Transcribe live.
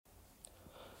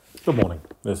Good morning.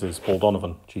 This is Paul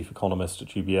Donovan, Chief Economist at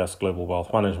UBS Global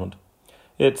Wealth Management.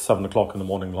 It's 7 o'clock in the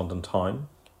morning London time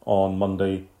on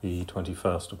Monday, the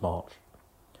 21st of March.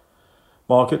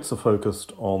 Markets are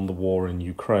focused on the war in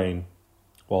Ukraine.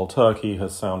 While Turkey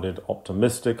has sounded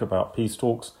optimistic about peace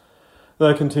talks,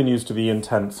 there continues to be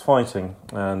intense fighting,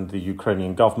 and the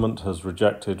Ukrainian government has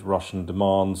rejected Russian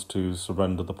demands to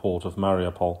surrender the port of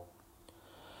Mariupol.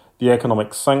 The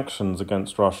economic sanctions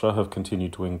against Russia have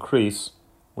continued to increase,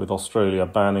 with Australia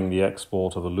banning the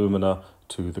export of alumina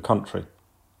to the country.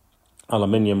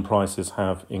 Aluminium prices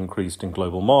have increased in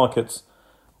global markets,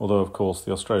 although of course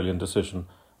the Australian decision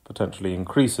potentially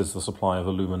increases the supply of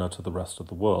alumina to the rest of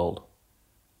the world.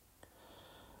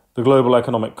 The global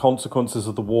economic consequences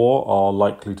of the war are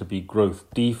likely to be growth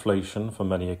deflation for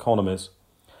many economies.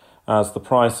 As the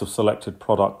price of selected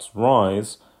products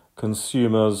rise,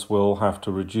 consumers will have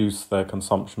to reduce their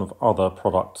consumption of other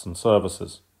products and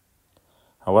services.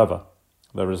 However,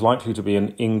 there is likely to be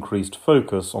an increased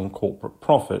focus on corporate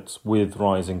profits with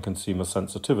rising consumer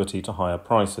sensitivity to higher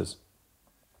prices.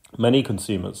 Many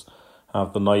consumers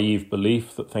have the naive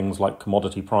belief that things like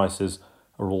commodity prices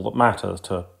are all that matter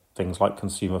to things like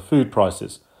consumer food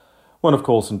prices, when of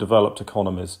course in developed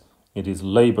economies it is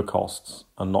labour costs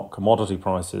and not commodity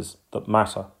prices that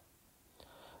matter.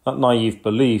 That naive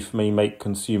belief may make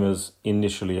consumers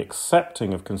initially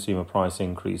accepting of consumer price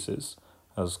increases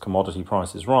as commodity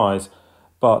prices rise,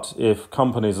 but if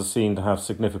companies are seen to have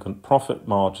significant profit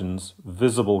margins,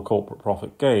 visible corporate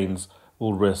profit gains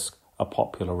will risk a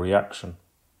popular reaction.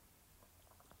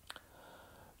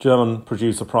 German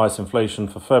producer price inflation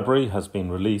for February has been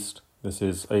released. This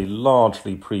is a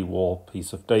largely pre-war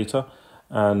piece of data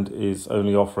and is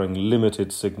only offering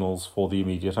limited signals for the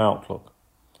immediate outlook.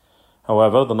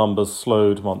 However, the numbers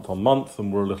slowed month on month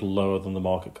and were a little lower than the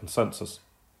market consensus.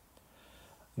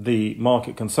 The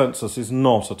market consensus is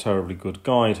not a terribly good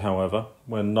guide, however,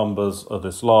 when numbers are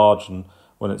this large and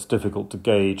when it's difficult to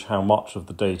gauge how much of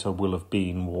the data will have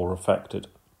been war affected.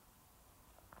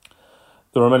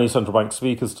 There are many central bank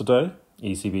speakers today.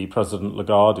 ECB President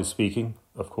Lagarde is speaking,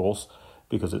 of course,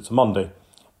 because it's Monday,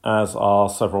 as are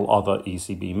several other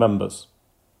ECB members.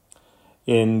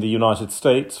 In the United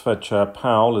States, Fed Chair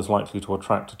Powell is likely to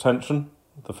attract attention.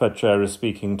 The Fed Chair is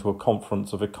speaking to a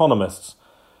conference of economists,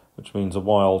 which means a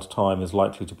wild time is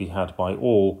likely to be had by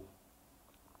all.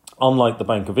 Unlike the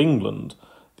Bank of England,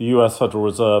 the US Federal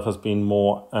Reserve has been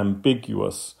more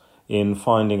ambiguous in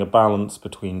finding a balance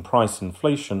between price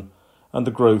inflation and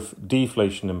the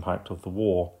growth-deflation impact of the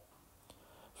war.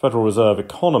 Federal Reserve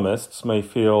economists may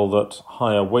feel that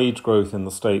higher wage growth in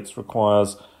the States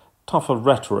requires tougher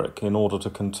rhetoric in order to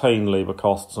contain labour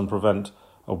costs and prevent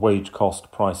a wage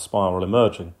cost price spiral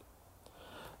emerging.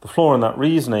 The flaw in that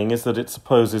reasoning is that it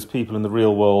supposes people in the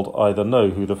real world either know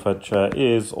who the Fed Chair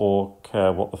is or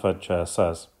care what the Fed Chair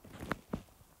says.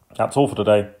 That's all for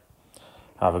today.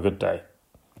 Have a good day.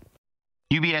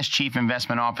 UBS Chief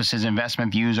Investment Office's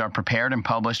investment views are prepared and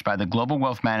published by the global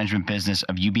wealth management business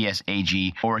of UBS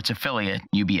AG or its affiliate,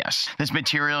 UBS. This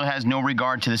material has no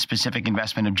regard to the specific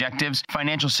investment objectives,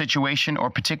 financial situation, or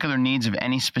particular needs of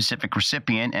any specific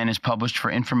recipient and is published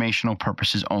for informational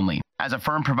purposes only. As a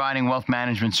firm providing wealth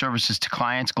management services to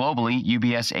clients globally,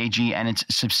 UBS AG and its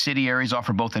subsidiaries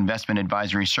offer both investment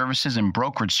advisory services and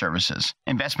brokerage services.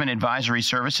 Investment advisory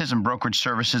services and brokerage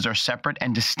services are separate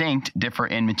and distinct, differ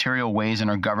in material ways, and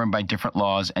are governed by different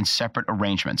laws and separate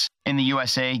arrangements. In the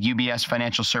USA, UBS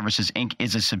Financial Services Inc.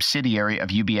 is a subsidiary of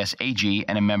UBS AG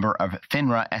and a member of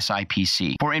FINRA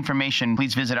SIPC. For information,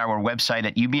 please visit our website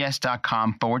at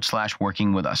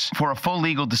ubs.com/working with us. For a full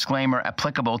legal disclaimer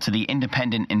applicable to the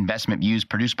independent investment views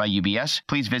produced by UBS,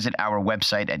 please visit our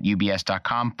website at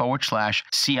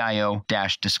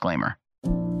ubs.com/CIO-disclaimer.